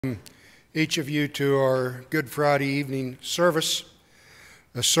Each of you to our Good Friday evening service,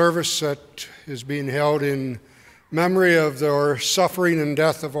 a service that is being held in memory of our suffering and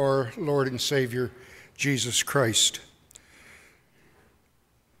death of our Lord and Savior, Jesus Christ.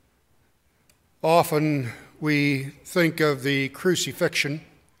 Often we think of the crucifixion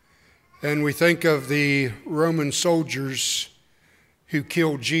and we think of the Roman soldiers who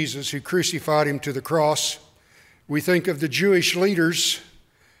killed Jesus, who crucified him to the cross. We think of the Jewish leaders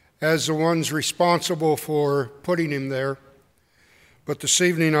as the ones responsible for putting him there. But this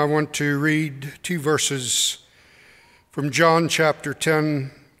evening I want to read two verses from John chapter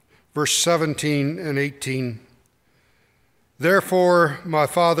 10, verse 17 and 18. Therefore my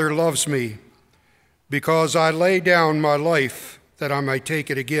Father loves me, because I lay down my life that I may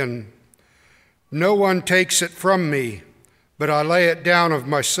take it again. No one takes it from me, but I lay it down of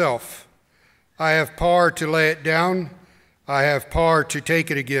myself. I have power to lay it down. I have power to take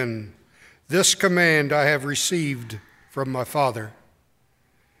it again. This command I have received from my Father.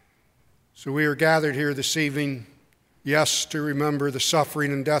 So we are gathered here this evening, yes, to remember the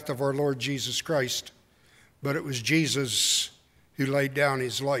suffering and death of our Lord Jesus Christ, but it was Jesus who laid down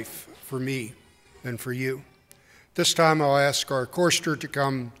his life for me and for you. This time I'll ask our chorister to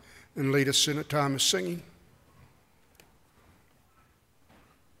come and lead us in a time of singing.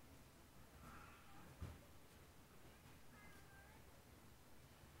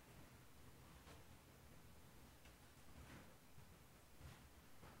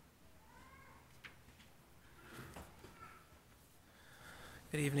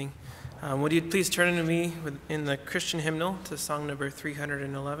 Good evening. Would you please turn to me in the Christian hymnal to song number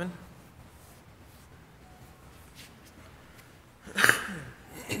 311?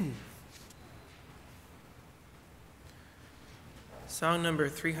 Song number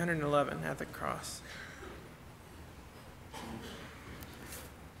 311, At the Cross.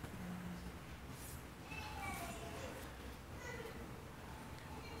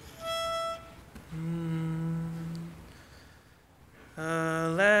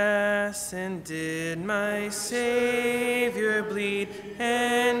 Alas, and did my Savior bleed,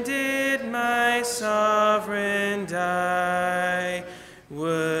 and did my sovereign die?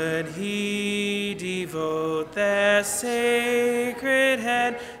 Would he devote that sacred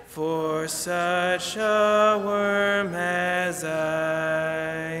head for such a worm as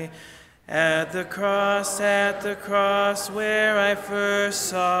I? At the cross, where I first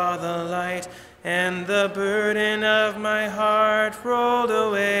saw the light, and the burden of my heart rolled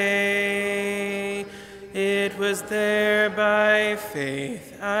away. It was there by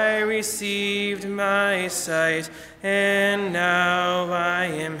faith I received my sight, and now I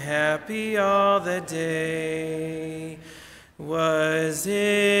am happy all the day. Was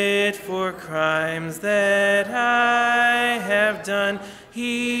it for crimes that I have done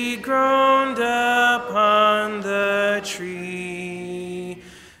he groaned upon the tree?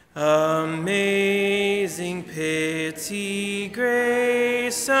 Amazing pity,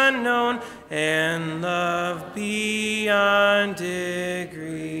 grace unknown, and love beyond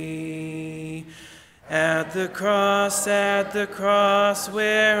degree. At the cross,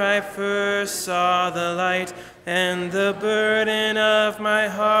 where I first saw the light, and the burden of my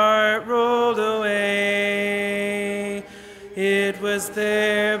heart rolled away. It was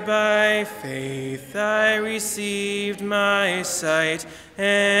there by faith I received my sight,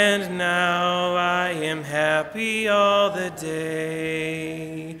 and now I am happy all the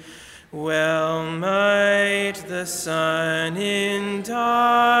day. Well might the sun in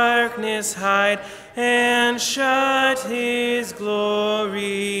darkness hide, and shut his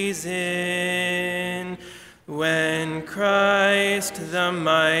glories in, when Christ the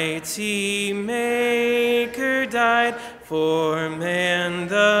mighty Maker died for man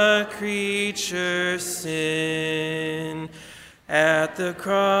the creature's sin. At the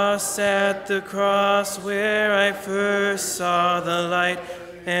cross, where I first saw the light,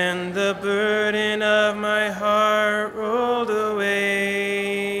 and the burden of my heart rolled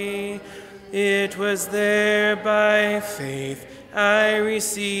away. It was there by faith I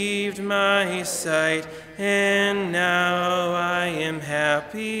received my sight, and now I am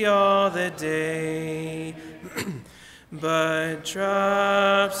happy all the day. But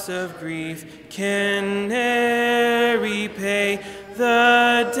drops of grief can ne'er repay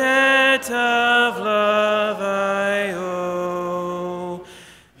the debt of love I owe.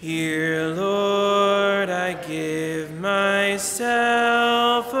 Here, Lord, I give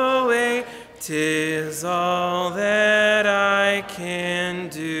myself away. 'Tis all that I can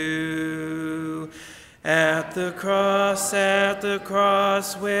do. At the cross,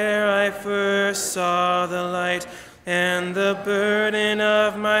 where I first saw the light, and the burden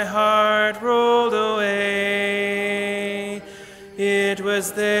of my heart rolled away. It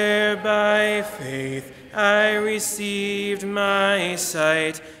was there by faith I received my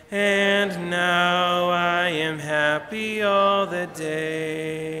sight, and now I am happy all the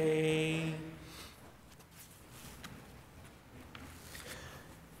day.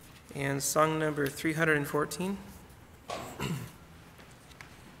 And song number 314.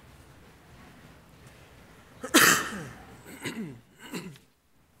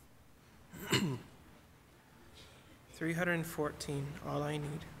 314, all I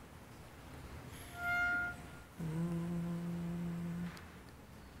need.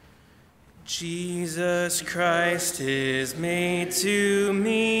 Jesus Christ is made to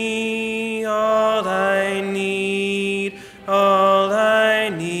me all I need, all I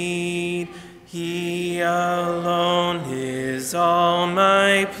need. He alone is all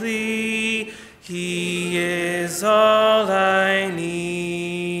my plea. He is all I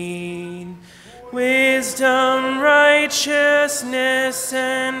need. Wisdom, righteousness,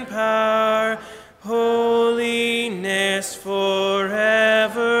 and power, holiness forevermore,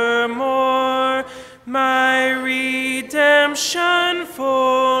 my redemption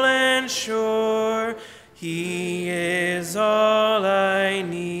full and sure. He is all I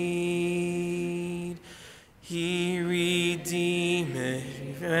need. He redeemed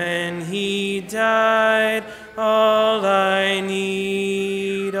when he died, all I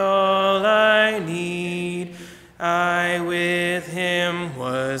need, all I need. I with him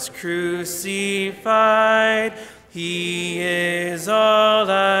was crucified. He is all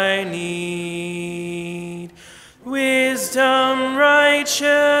I need. Wisdom,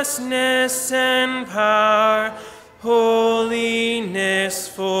 righteousness, and power, holiness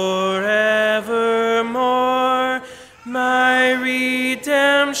forevermore, my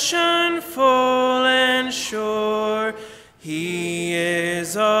redemption full and sure. He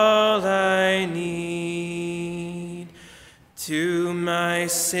is all I need. To my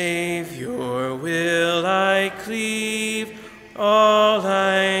Savior will I cleave, all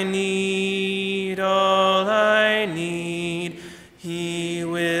I need, all I need. He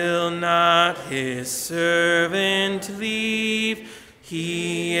will not his servant leave.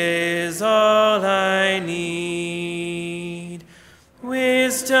 He is all I need.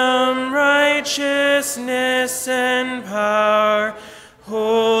 Wisdom, righteousness, and power,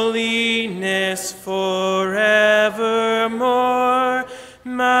 holiness forevermore,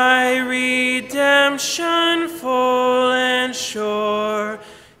 my redemption full and sure.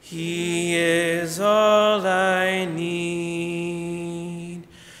 He is all I need.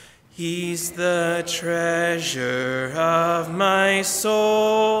 He's the treasure of my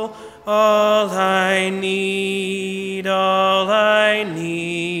soul, all I need, all I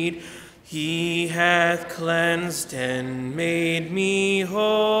need. He hath cleansed and made me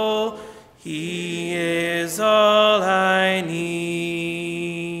whole. He is all I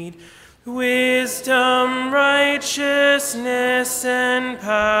need. Wisdom, righteousness, and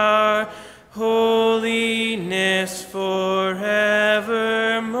power, holiness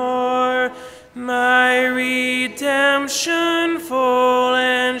forevermore, my redemption full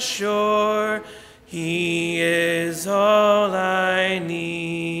and sure. He is all I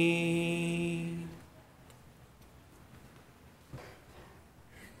need.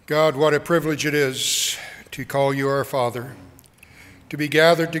 God, what a privilege it is to call you our Father, to be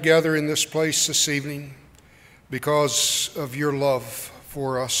gathered together in this place this evening because of your love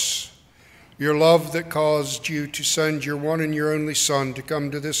for us, your love that caused you to send your one and your only Son to come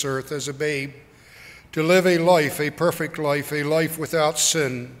to this earth as a babe, to live a life, a perfect life, a life without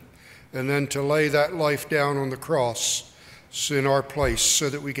sin, and then to lay that life down on the cross in our place so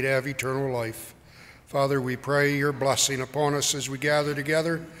that we could have eternal life. Father, we pray your blessing upon us as we gather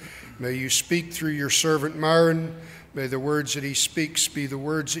together. May you speak through your servant Myron. May the words that he speaks be the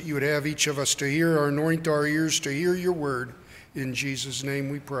words that you would have each of us to hear, or anoint our ears to hear your word. In Jesus' name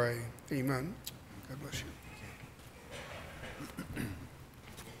we pray. Amen. God bless you.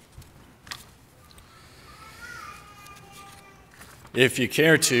 If you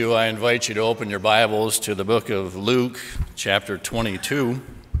care to, I invite you to open your Bibles to the book of Luke, chapter 22.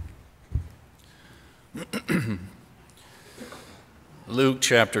 Luke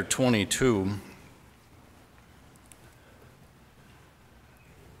chapter 22.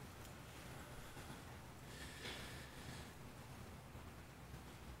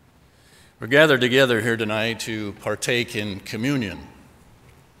 We're gathered together here tonight to partake in communion.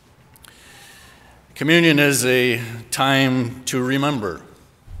 Communion is a time to remember.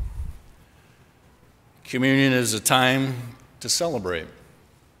 Communion is a time to celebrate.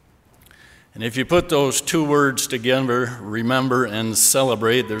 And if you put those two words together, remember and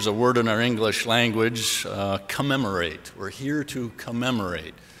celebrate, there's a word in our English language, commemorate. We're here to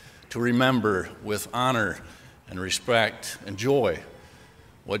commemorate, to remember with honor and respect and joy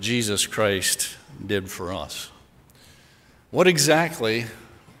what Jesus Christ did for us. What exactly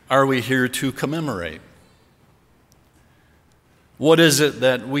are we here to commemorate? What is it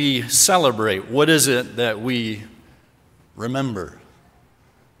that we celebrate? What is it that we remember?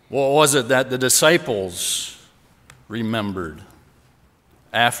 What was it that the disciples remembered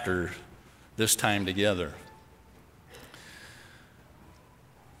after this time together?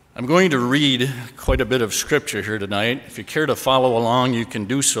 I'm going to read quite a bit of scripture here tonight. If you care to follow along, you can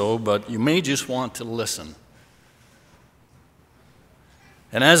do so, but you may just want to listen.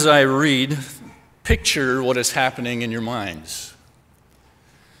 And as I read, picture what is happening in your minds.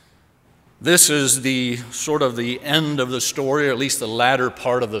 This is the sort of the end of the story, or at least the latter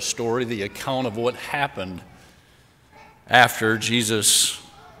part of the story, the account of what happened after Jesus'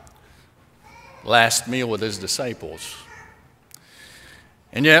 last meal with his disciples.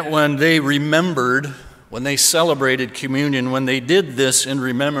 And yet when they remembered, when they celebrated communion, when they did this in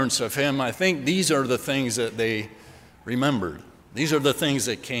remembrance of him, I think these are the things that they remembered. These are the things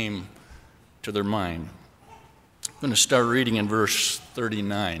that came to their mind. I'm going to start reading in verse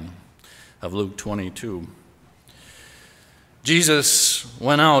 39 of Luke 22. Jesus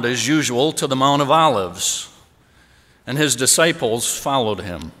went out as usual to the Mount of Olives, and his disciples followed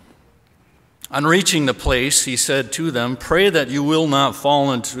him. On reaching the place, he said to them, "Pray that you will not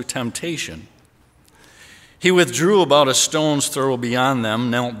fall into temptation." He withdrew about a stone's throw beyond them,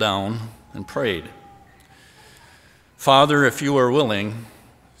 knelt down, and prayed. "Father, if you are willing,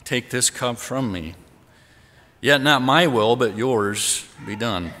 take this cup from me. Yet not my will, but yours be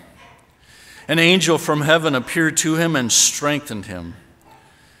done." An angel from heaven appeared to him and strengthened him.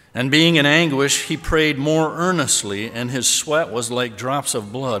 And being in anguish, he prayed more earnestly, and his sweat was like drops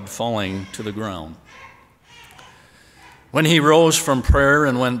of blood falling to the ground. When he rose from prayer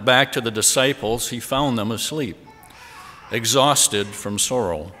and went back to the disciples, he found them asleep, exhausted from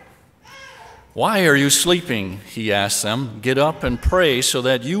sorrow. "Why are you sleeping?" he asked them. "Get up and pray so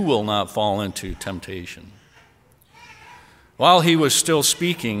that you will not fall into temptation." While he was still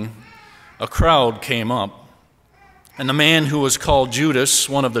speaking, a crowd came up, and the man who was called Judas,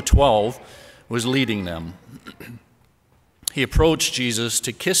 one of the 12, was leading them. He approached Jesus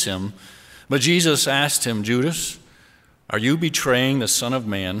to kiss him, but Jesus asked him, "Judas, are you betraying the Son of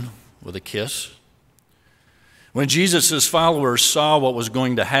Man with a kiss?" When Jesus' followers saw what was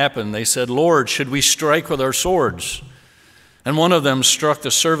going to happen, they said, "Lord, should we strike with our swords?" And one of them struck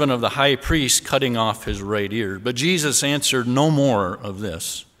the servant of the high priest, cutting off his right ear. But Jesus answered, "No more of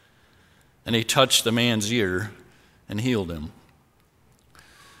this." And he touched the man's ear and healed him.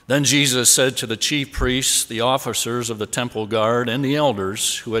 Then Jesus said to the chief priests, the officers of the temple guard, and the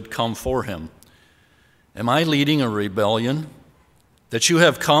elders who had come for him, "Am I leading a rebellion, that you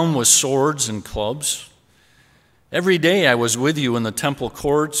have come with swords and clubs? Every day I was with you in the temple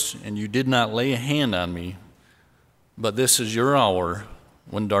courts, and you did not lay a hand on me. But this is your hour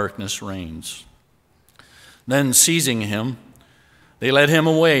when darkness reigns." Then seizing him, they led him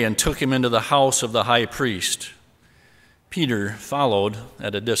away and took him into the house of the high priest. Peter followed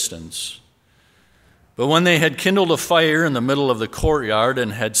at a distance. But when they had kindled a fire in the middle of the courtyard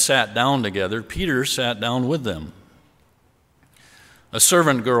and had sat down together, Peter sat down with them. A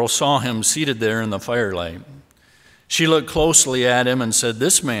servant girl saw him seated there in the firelight. She looked closely at him and said,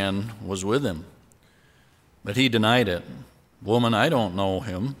 "This man was with him." But he denied it. "Woman, I don't know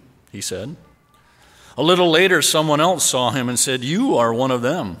him," he said. A little later, someone else saw him and said, "You are one of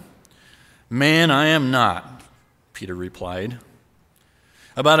them." "Man, I am not," Peter replied.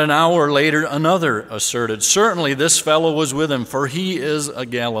 About an hour later, another asserted, "Certainly this fellow was with him, for he is a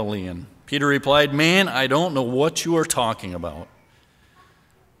Galilean." Peter replied, "Man, I don't know what you are talking about."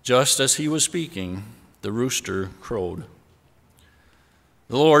 Just as he was speaking, the rooster crowed.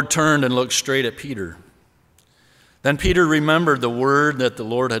 The Lord turned and looked straight at Peter. Then Peter remembered the word that the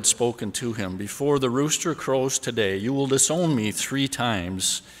Lord had spoken to him, "Before the rooster crows today, you will disown me 3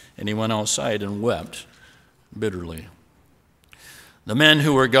 times." And he went outside and wept bitterly. The men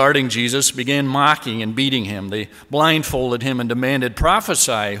who were guarding Jesus began mocking and beating him. They blindfolded him and demanded,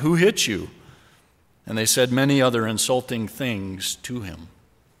 "Prophesy, who hit you?" And they said many other insulting things to him.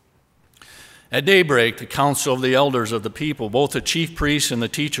 At daybreak, the council of the elders of the people, both the chief priests and the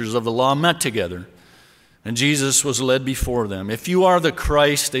teachers of the law, met together. And Jesus was led before them. "If you are the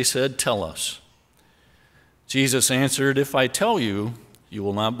Christ," they said, "tell us." Jesus answered, "If I tell you, you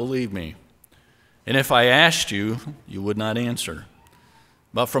will not believe me. And if I asked you, you would not answer.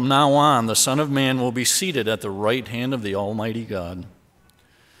 But from now on, the Son of Man will be seated at the right hand of the Almighty God."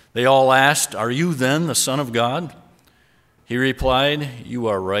 They all asked, "Are you then the Son of God?" He replied, "You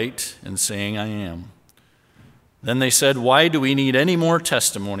are right in saying I am." Then they said, "Why do we need any more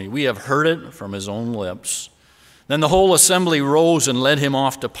testimony? We have heard it from his own lips." Then the whole assembly rose and led him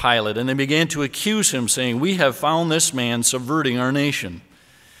off to Pilate, and they began to accuse him, saying, "We have found this man subverting our nation.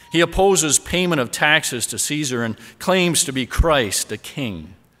 He opposes payment of taxes to Caesar and claims to be Christ, a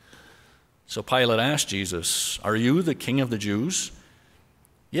king." So Pilate asked Jesus, "Are you the king of the Jews?"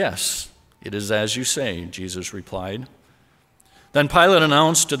 "Yes, it is as you say," Jesus replied. Then Pilate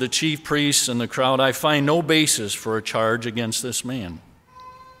announced to the chief priests and the crowd, "I find no basis for a charge against this man."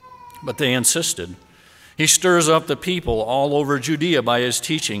 But they insisted. "He stirs up the people all over Judea by his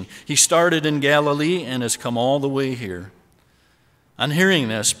teaching. He started in Galilee and has come all the way here." On hearing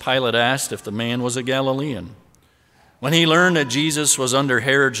this, Pilate asked if the man was a Galilean. When he learned that Jesus was under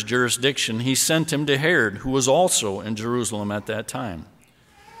Herod's jurisdiction, he sent him to Herod, who was also in Jerusalem at that time.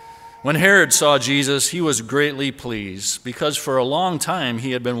 When Herod saw Jesus, he was greatly pleased, because for a long time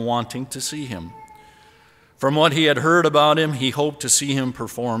he had been wanting to see him. From what he had heard about him, he hoped to see him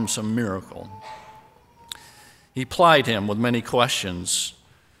perform some miracle. He plied him with many questions,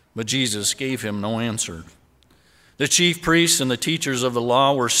 but Jesus gave him no answer. The chief priests and the teachers of the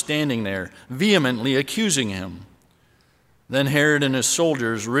law were standing there, vehemently accusing him. Then Herod and his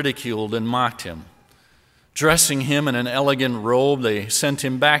soldiers ridiculed and mocked him. Dressing him in an elegant robe, they sent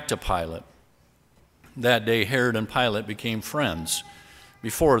him back to Pilate. That day, Herod and Pilate became friends.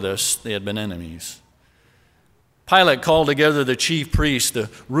 Before this, they had been enemies. Pilate called together the chief priests, the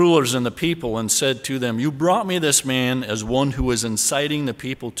rulers, and the people, and said to them, "You brought me this man as one who is inciting the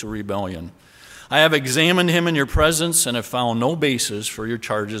people to rebellion. I have examined him in your presence and have found no basis for your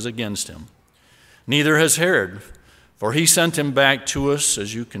charges against him. Neither has Herod, for he sent him back to us.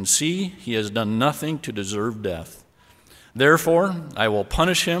 As you can see, he has done nothing to deserve death. Therefore, I will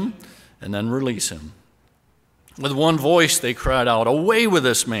punish him and then release him." With one voice they cried out, "Away with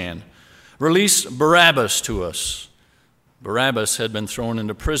this man! Release Barabbas to us." Barabbas had been thrown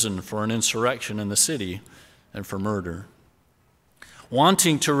into prison for an insurrection in the city and for murder.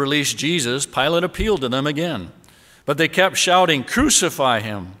 Wanting to release Jesus, Pilate appealed to them again, but they kept shouting, "Crucify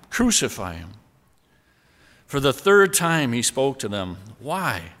him! Crucify him!" For the third time he spoke to them,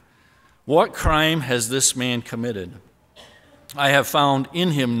 "Why? What crime has this man committed? I have found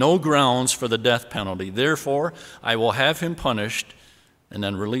in him no grounds for the death penalty. Therefore, I will have him punished and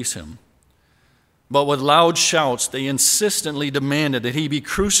then release him." But with loud shouts, they insistently demanded that he be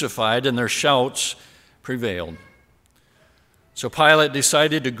crucified, and their shouts prevailed. So Pilate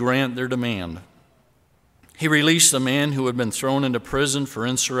decided to grant their demand. He released the man who had been thrown into prison for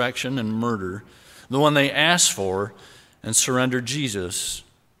insurrection and murder, the one they asked for, and surrendered Jesus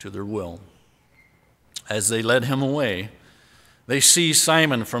to their will. As they led him away, they seized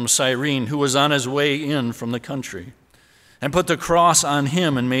Simon from Cyrene, who was on his way in from the country, and put the cross on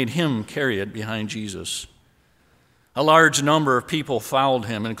him and made him carry it behind Jesus. A large number of people followed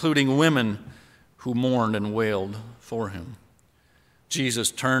him, including women who mourned and wailed for him.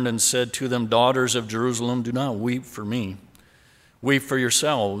 Jesus turned and said to them, "Daughters of Jerusalem, do not weep for me. Weep for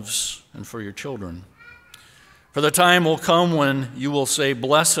yourselves and for your children. For the time will come when you will say,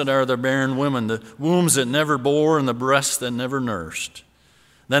 'Blessed are the barren women, the wombs that never bore and the breasts that never nursed.'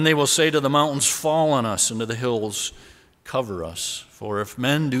 Then they will say to the mountains, 'Fall on us,' and to the hills, 'Cover us.' For if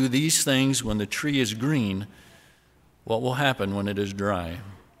men do these things when the tree is green, what will happen when it is dry?"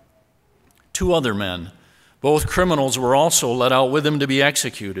 2 other men, both criminals, were also led out with him to be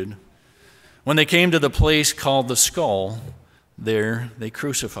executed. When they came to the place called the Skull, there they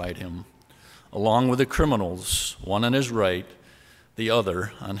crucified him, along with the criminals, one on his right, the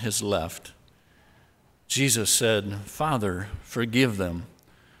other on his left. Jesus said, "Father, forgive them,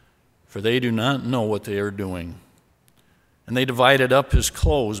 for they do not know what they are doing." And they divided up his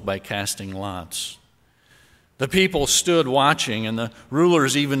clothes by casting lots. The people stood watching, and the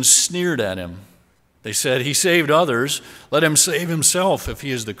rulers even sneered at him. They said, "He saved others. Let him save himself if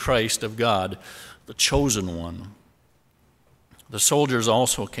he is the Christ of God, the chosen one." The soldiers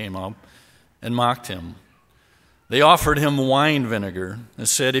also came up and mocked him. They offered him wine vinegar and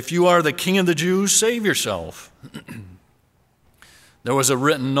said, "If you are the king of the Jews, save yourself." There was a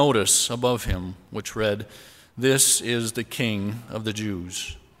written notice above him which read, "This is the King of the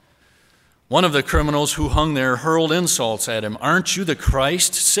Jews." One of the criminals who hung there hurled insults at him. "Aren't you the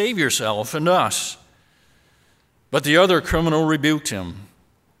Christ? Save yourself and us." But the other criminal rebuked him.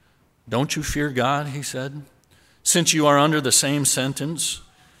 "Don't you fear God," he said, "since you are under the same sentence?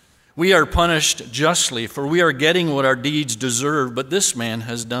 We are punished justly, for we are getting what our deeds deserve, but this man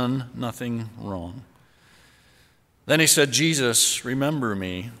has done nothing wrong." Then he said, "Jesus, remember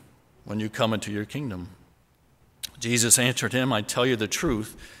me when you come into your kingdom." Jesus answered him, "I tell you the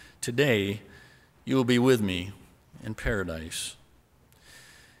truth, today you will be with me in paradise."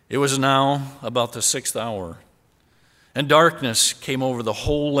 It was now about the 6th hour, and darkness came over the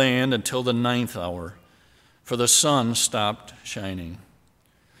whole land until the 9th hour, for the sun stopped shining.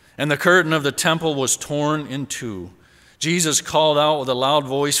 And the curtain of the temple was torn in two. Jesus called out with a loud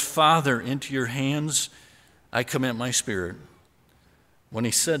voice, "Father, into your hands I commit my spirit." When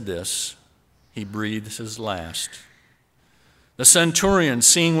he said this, he breathed his last. The centurion,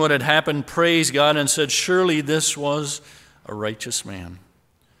 seeing what had happened, praised God and said, "Surely this was a righteous man."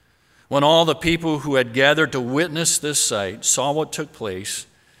 When all the people who had gathered to witness this sight saw what took place,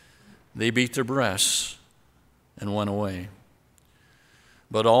 they beat their breasts and went away.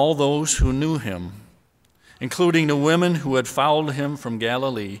 But all those who knew him, including the women who had followed him from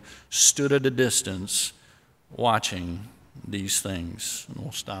Galilee, stood at a distance watching these things. And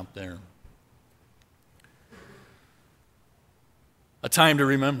we'll stop there. A time to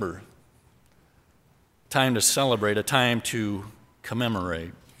remember, time to celebrate, a time to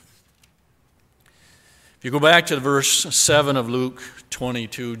commemorate. If you go back to verse 7 of Luke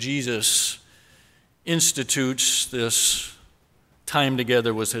 22, Jesus institutes this time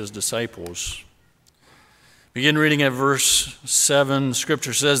together with his disciples. Begin reading at verse 7.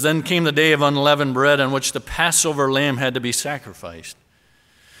 Scripture says, "Then came the day of unleavened bread on which the Passover lamb had to be sacrificed.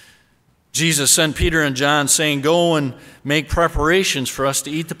 Jesus sent Peter and John, saying, 'Go and make preparations for us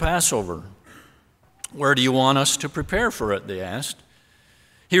to eat the Passover.' 'Where do you want us to prepare for it?' they asked.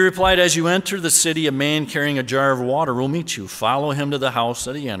 He replied, 'As you enter the city, a man carrying a jar of water will meet you. Follow him to the house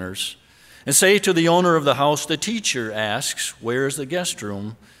that he enters, and say to the owner of the house, "The teacher asks, where is the guest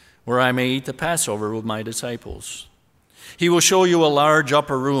room where I may eat the Passover with my disciples?" He will show you a large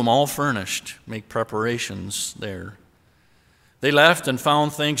upper room, all furnished. Make preparations there.' They left and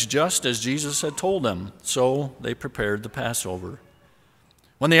found things just as Jesus had told them, so they prepared the Passover.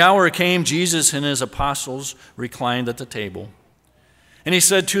 When the hour came, Jesus and his apostles reclined at the table. And he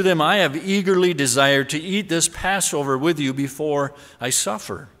said to them, 'I have eagerly desired to eat this Passover with you before I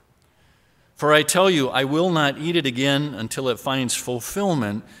suffer. For I tell you, I will not eat it again until it finds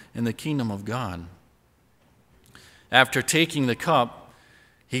fulfillment in the kingdom of God.' After taking the cup,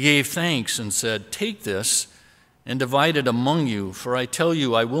 he gave thanks and said, 'Take this and divide it among you, for I tell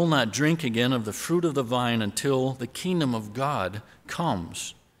you, I will not drink again of the fruit of the vine until the kingdom of God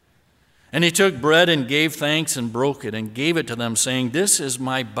comes.' And he took bread and gave thanks and broke it and gave it to them, saying, 'This is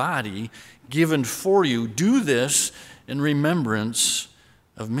my body given for you. Do this in remembrance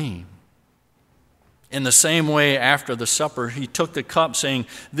of me.' In the same way, after the supper, he took the cup, saying,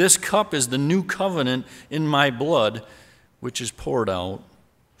 'This cup is the new covenant in my blood, which is poured out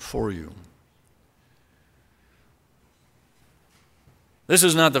for you.'" This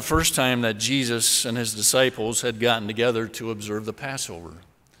is not the first time that Jesus and his disciples had gotten together to observe the Passover.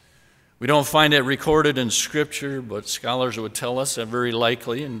 We don't find it recorded in Scripture, but scholars would tell us that very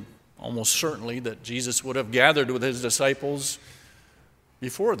likely and almost certainly that Jesus would have gathered with his disciples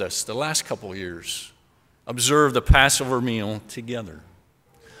before this, the last couple years, observed the Passover meal together.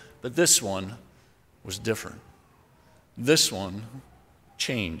 But this one was different. This one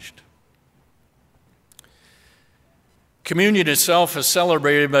changed. Communion itself is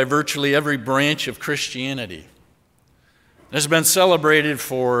celebrated by virtually every branch of Christianity. It has been celebrated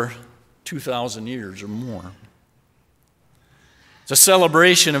for 2,000 years or more. It's a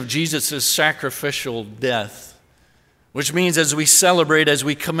celebration of Jesus' sacrificial death, which means as we celebrate, as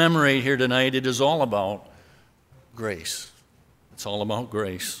we commemorate here tonight, it is all about grace. It's all about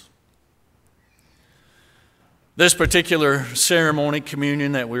grace. This particular ceremony,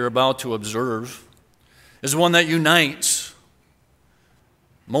 communion, that we're about to observe is one that unites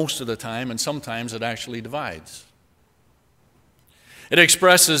most of the time, and sometimes it actually divides. It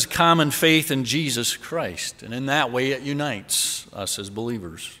expresses common faith in Jesus Christ, and in that way it unites us as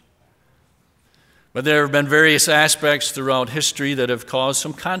believers. But there have been various aspects throughout history that have caused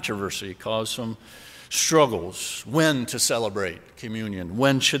some controversy, caused some struggles. When to celebrate communion?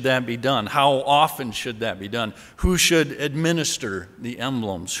 When should that be done? How often should that be done? Who should administer the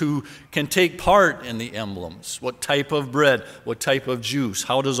emblems? Who can take part in the emblems? What type of bread? What type of juice?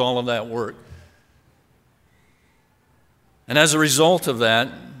 How does all of that work? And as a result of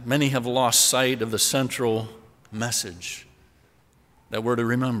that, many have lost sight of the central message that we're to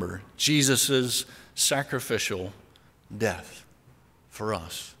remember: Jesus' sacrificial death for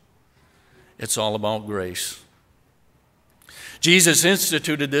us. It's all about grace. Jesus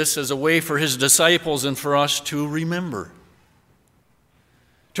instituted this as a way for his disciples and for us to remember.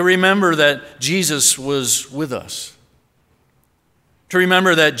 To remember that Jesus was with us. To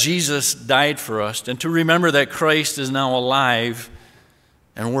remember that Jesus died for us. And to remember that Christ is now alive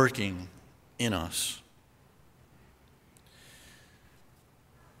and working in us.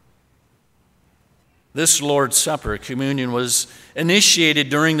 This Lord's Supper, communion, was initiated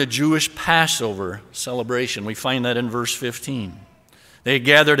during the Jewish Passover celebration. We find that in verse 15. They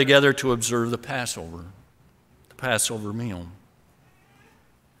gathered together to observe the Passover meal.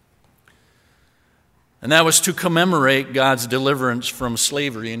 And that was to commemorate God's deliverance from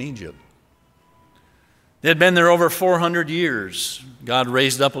slavery in Egypt. They had been there over 400 years. God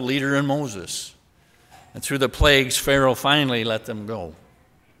raised up a leader in Moses. And through the plagues, Pharaoh finally let them go.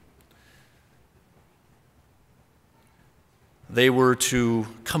 They were to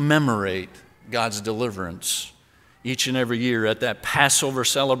commemorate God's deliverance each and every year at that Passover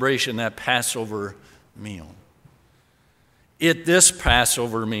celebration, that Passover meal. At this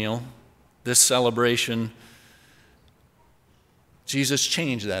Passover meal, this celebration, Jesus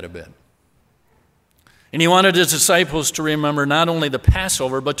changed that a bit. And he wanted his disciples to remember not only the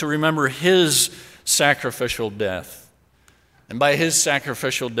Passover, but to remember his sacrificial death. And by his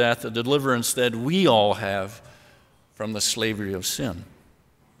sacrificial death, the deliverance that we all have from the slavery of sin.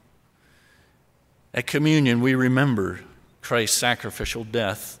 At communion, we remember Christ's sacrificial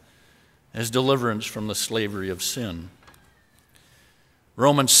death as deliverance from the slavery of sin.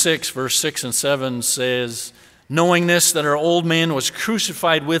 Romans 6, verse 6 and 7 says, knowing this, that our old man was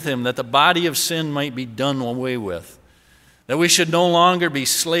crucified with him, that the body of sin might be done away with, that we should no longer be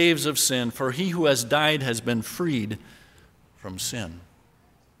slaves of sin, for he who has died has been freed from sin.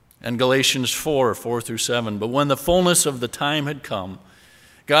 And Galatians 4 through 7, but when the fullness of the time had come,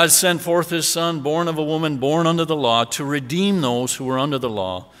 God sent forth his Son, born of a woman, born under the law, to redeem those who were under the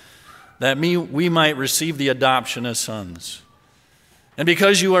law, that we might receive the adoption as sons. And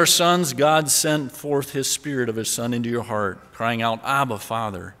because you are sons, God sent forth his Spirit of his Son into your heart, crying out, Abba,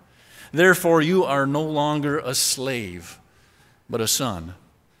 Father. Therefore you are no longer a slave, but a son.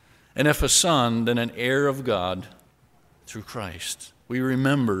 And if a son, then an heir of God through Christ. We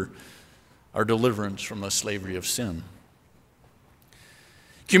remember our deliverance from the slavery of sin.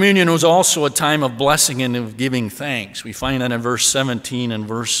 Communion was also a time of blessing and of giving thanks. We find that in verse 17 and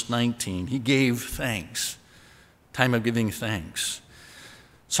verse 19. He gave thanks, time of giving thanks.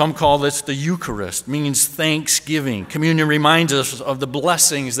 Some call this the Eucharist, means thanksgiving. Communion reminds us of the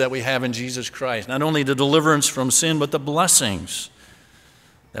blessings that we have in Jesus Christ. Not only the deliverance from sin, but the blessings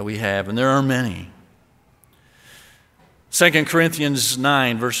that we have, and there are many. 2 Corinthians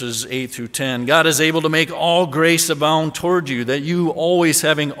 9, verses 8 through 10. God is able to make all grace abound toward you, that you, always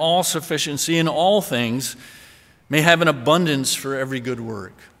having all sufficiency in all things, may have an abundance for every good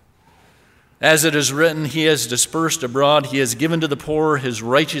work. As it is written, he has dispersed abroad, he has given to the poor, his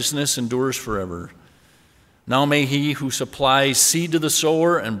righteousness endures forever. Now may he who supplies seed to the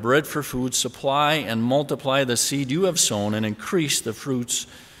sower and bread for food supply and multiply the seed you have sown and increase the fruits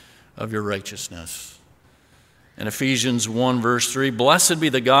of your righteousness. In Ephesians 1, verse 3, blessed be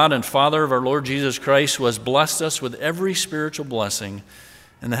the God and Father of our Lord Jesus Christ, who has blessed us with every spiritual blessing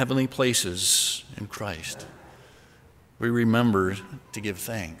in the heavenly places in Christ. We remember to give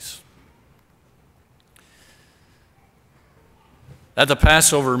thanks. At the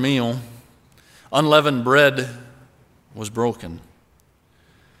Passover meal, unleavened bread was broken.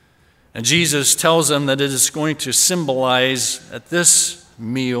 And Jesus tells them that it is going to symbolize at this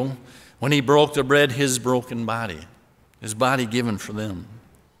meal, when he broke the bread, his broken body, his body given for them.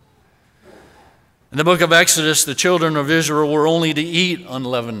 In the book of Exodus, the children of Israel were only to eat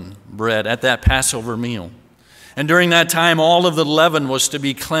unleavened bread at that Passover meal. And during that time, all of the leaven was to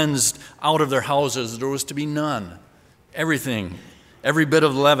be cleansed out of their houses. There was to be none. Everything, every bit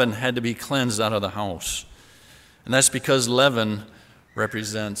of leaven had to be cleansed out of the house. And that's because leaven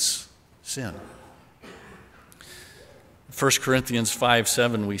represents sin. 1 Corinthians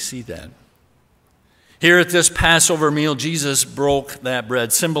 5:7, we see that. Here at this Passover meal, Jesus broke that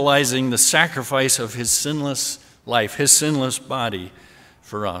bread, symbolizing the sacrifice of his sinless life, his sinless body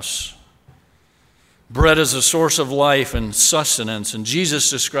for us. Bread is a source of life and sustenance, and Jesus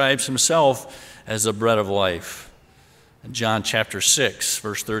describes himself as the bread of life. In John chapter 6,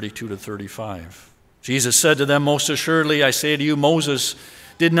 verse 32 to 35. Jesus said to them, most assuredly, I say to you, Moses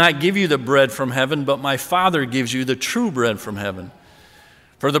did not give you the bread from heaven, but my Father gives you the true bread from heaven.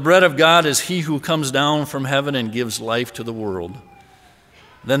 For the bread of God is he who comes down from heaven and gives life to the world.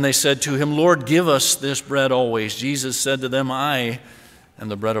 Then they said to him, Lord, give us this bread always. Jesus said to them, I am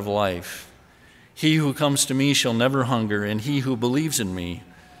the bread of life. He who comes to me shall never hunger, and he who believes in me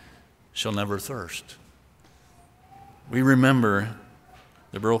shall never thirst. We remember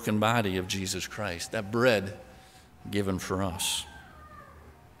the broken body of Jesus Christ, that bread given for us.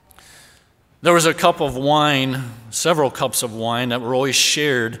 There was a cup of wine, several cups of wine that were always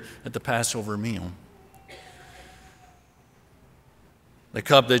shared at the Passover meal. The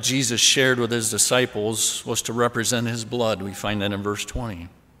cup that Jesus shared with his disciples was to represent his blood. We find that in verse 20.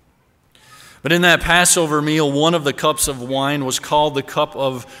 But in that Passover meal, one of the cups of wine was called the cup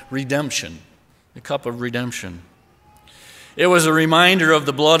of redemption. The cup of redemption. It was a reminder of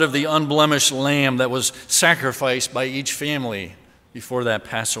the blood of the unblemished lamb that was sacrificed by each family before that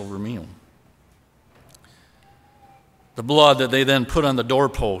Passover meal. The blood that they then put on the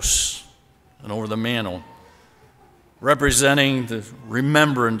doorposts and over the mantle, representing the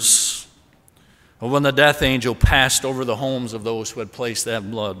remembrance of when the death angel passed over the homes of those who had placed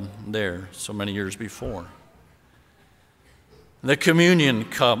that blood there so many years before. The communion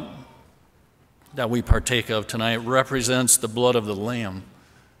cup that we partake of tonight represents the blood of the Lamb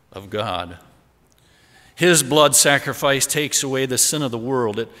of God. His blood sacrifice takes away the sin of the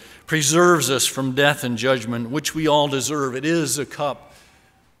world. It preserves us from death and judgment, which we all deserve. It is a cup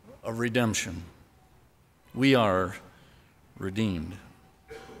of redemption. We are redeemed.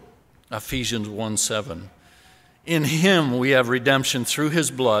 Ephesians 1:7. In him we have redemption through his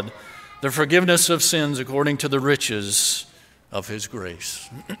blood, the forgiveness of sins according to the riches of his grace.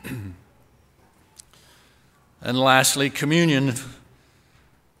 And lastly, communion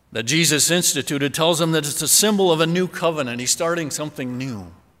that Jesus instituted tells them that it's a symbol of a new covenant. He's starting something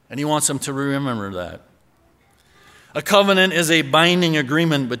new, and he wants them to remember that. A covenant is a binding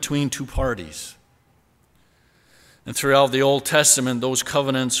agreement between two parties. And throughout the Old Testament, those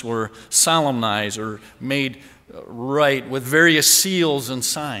covenants were solemnized or made right with various seals and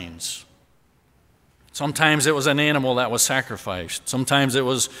signs. Sometimes it was an animal that was sacrificed. Sometimes it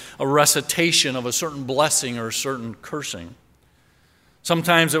was a recitation of a certain blessing or a certain cursing.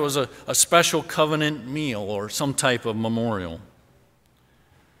 Sometimes it was a special covenant meal or some type of memorial.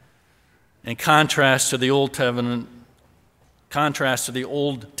 In contrast to the Old Testament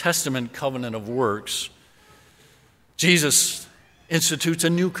covenant of works, Jesus institutes a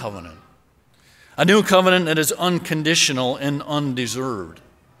new covenant that is unconditional and undeserved.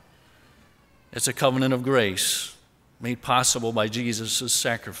 It's a covenant of grace made possible by Jesus'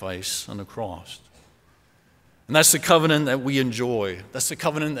 sacrifice on the cross. And that's the covenant that we enjoy. That's the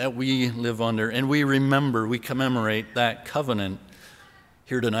covenant that we live under. And we remember, we commemorate that covenant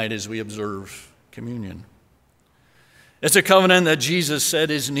here tonight as we observe communion. It's a covenant that Jesus said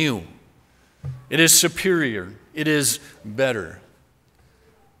is new. It is superior. It is better.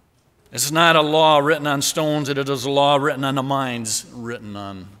 It's not a law written on stones. It is a law written on the minds, written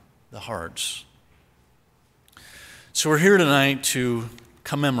on the hearts. So we're here tonight to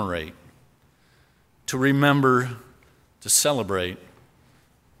commemorate, to remember, to celebrate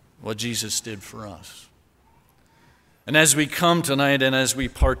what Jesus did for us. And as we come tonight and as we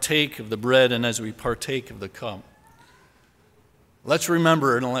partake of the bread and as we partake of the cup, let's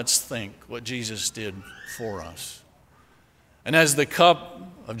remember and let's think what Jesus did for us. And as the cup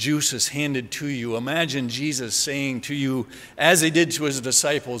of juice is handed to you, imagine Jesus saying to you, as he did to his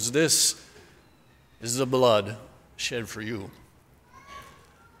disciples, "This is the blood shed for you."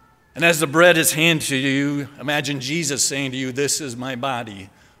 And as the bread is handed to you, imagine Jesus saying to you, "This is my body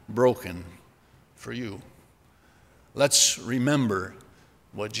broken for you." Let's remember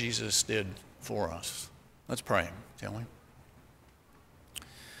what Jesus did for us. Let's pray, shall we?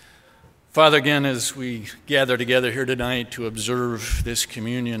 Father, again, as we gather together here tonight to observe this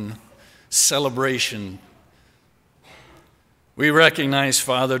communion celebration, we recognize,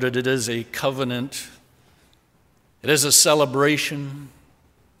 Father, that it is a covenant, it is a celebration,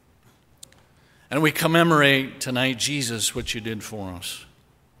 and we commemorate tonight, Jesus, what you did for us.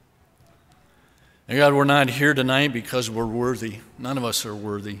 And God, we're not here tonight because we're worthy. None of us are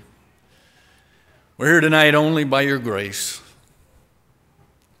worthy. We're here tonight only by your grace.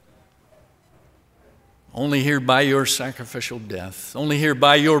 Only here by your sacrificial death. Only here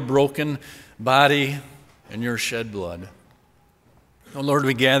by your broken body and your shed blood. Oh Lord,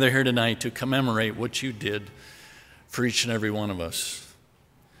 we gather here tonight to commemorate what you did for each and every one of us.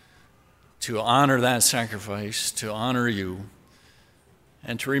 To honor that sacrifice, to honor you,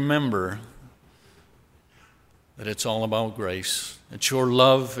 and to remember that it's all about grace. It's your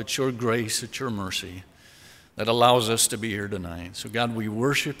love, it's your grace, it's your mercy that allows us to be here tonight. So God, we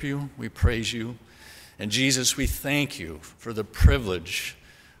worship you, we praise you. And Jesus, we thank you for the privilege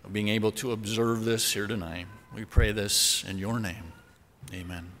of being able to observe this here tonight. We pray this in your name.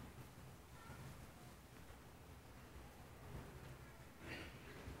 Amen.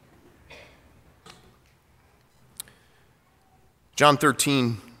 John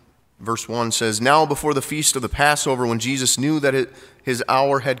 13, verse 1 says, "Now before the feast of the Passover, when Jesus knew that his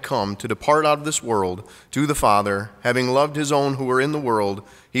hour had come to depart out of this world to the Father, having loved his own who were in the world,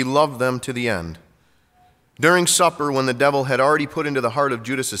 he loved them to the end. During supper, when the devil had already put into the heart of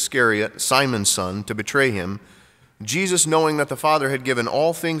Judas Iscariot, Simon's son, to betray him, Jesus, knowing that the Father had given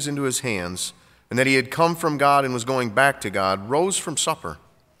all things into his hands, and that he had come from God and was going back to God, rose from supper.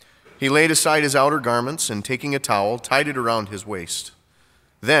 He laid aside his outer garments, and taking a towel, tied it around his waist.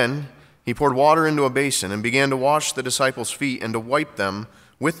 Then he poured water into a basin and began to wash the disciples' feet and to wipe them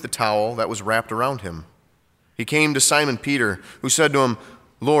with the towel that was wrapped around him. He came to Simon Peter, who said to him,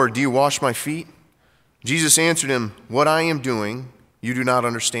 'Lord, do you wash my feet?' Jesus answered him, 'What I am doing you do not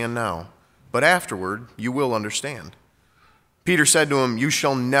understand now, but afterward you will understand.' Peter said to him, 'You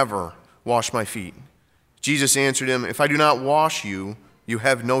shall never wash my feet.' Jesus answered him, 'If I do not wash you, you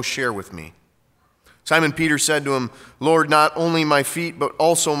have no share with me.' Simon Peter said to him, 'Lord, not only my feet, but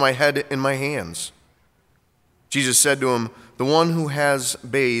also my head and my hands.' Jesus said to him, 'The one who has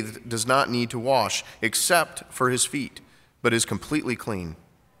bathed does not need to wash, except for his feet, but is completely clean.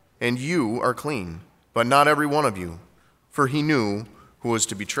 And you are clean, but not every one of you.' For he knew who was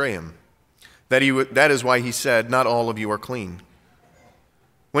to betray him. That is why he said, 'Not all of you are clean.'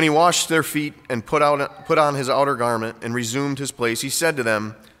 When he washed their feet and put on his outer garment and resumed his place, he said to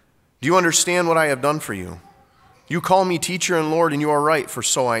them, 'Do you understand what I have done for you? You call me teacher and Lord, and you are right, for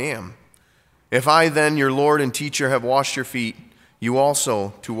so I am. If I then, your Lord and teacher, have washed your feet, you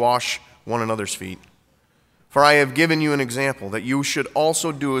also to wash one another's feet. For I have given you an example, that you should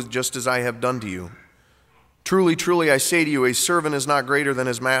also do just as I have done to you. Truly, truly, I say to you, a servant is not greater than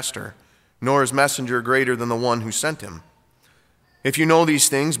his master, nor his messenger greater than the one who sent him. If you know these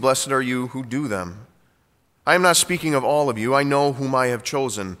things, blessed are you who do them. I am not speaking of all of you. I know whom I have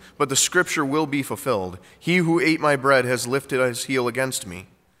chosen, but the scripture will be fulfilled. He who ate my bread has lifted his heel against me.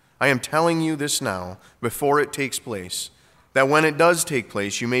 I am telling you this now, before it takes place, that when it does take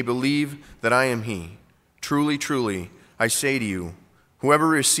place, you may believe that I am he. Truly, truly, I say to you, whoever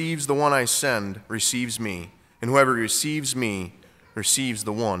receives the one I send receives me, and whoever receives me receives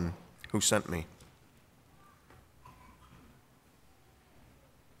the one who sent me."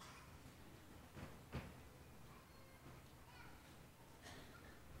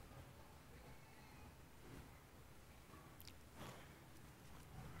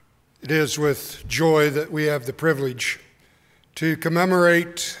 It is with joy that we have the privilege to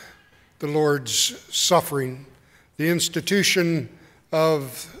commemorate the Lord's suffering, the institution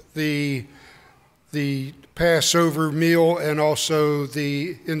of the Passover meal, and also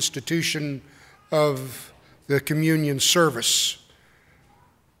the institution of the communion service.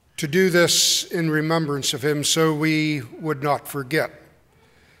 To do this in remembrance of him so we would not forget.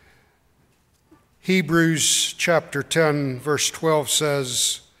 Hebrews chapter 10, verse 12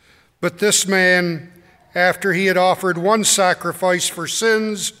 says, "But this man, after he had offered one sacrifice for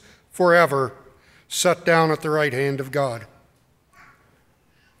sins forever, sat down at the right hand of God."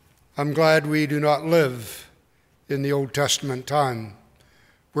 I'm glad we do not live in the Old Testament time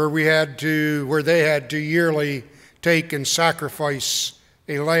where they had to yearly take and sacrifice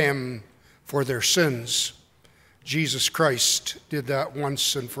a lamb for their sins. Jesus Christ did that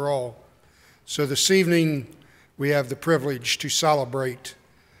once and for all. So this evening we have the privilege to celebrate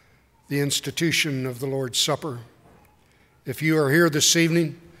the institution of the Lord's Supper. If you are here this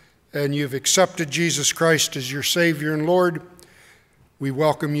evening and you've accepted Jesus Christ as your Savior and Lord, we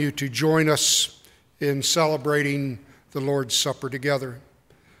welcome you to join us in celebrating the Lord's Supper together.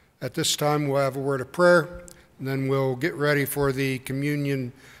 At this time, we'll have a word of prayer, and then we'll get ready for the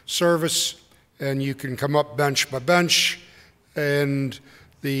communion service, and you can come up bench by bench, and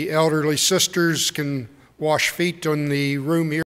the elderly sisters can wash feet in the room here.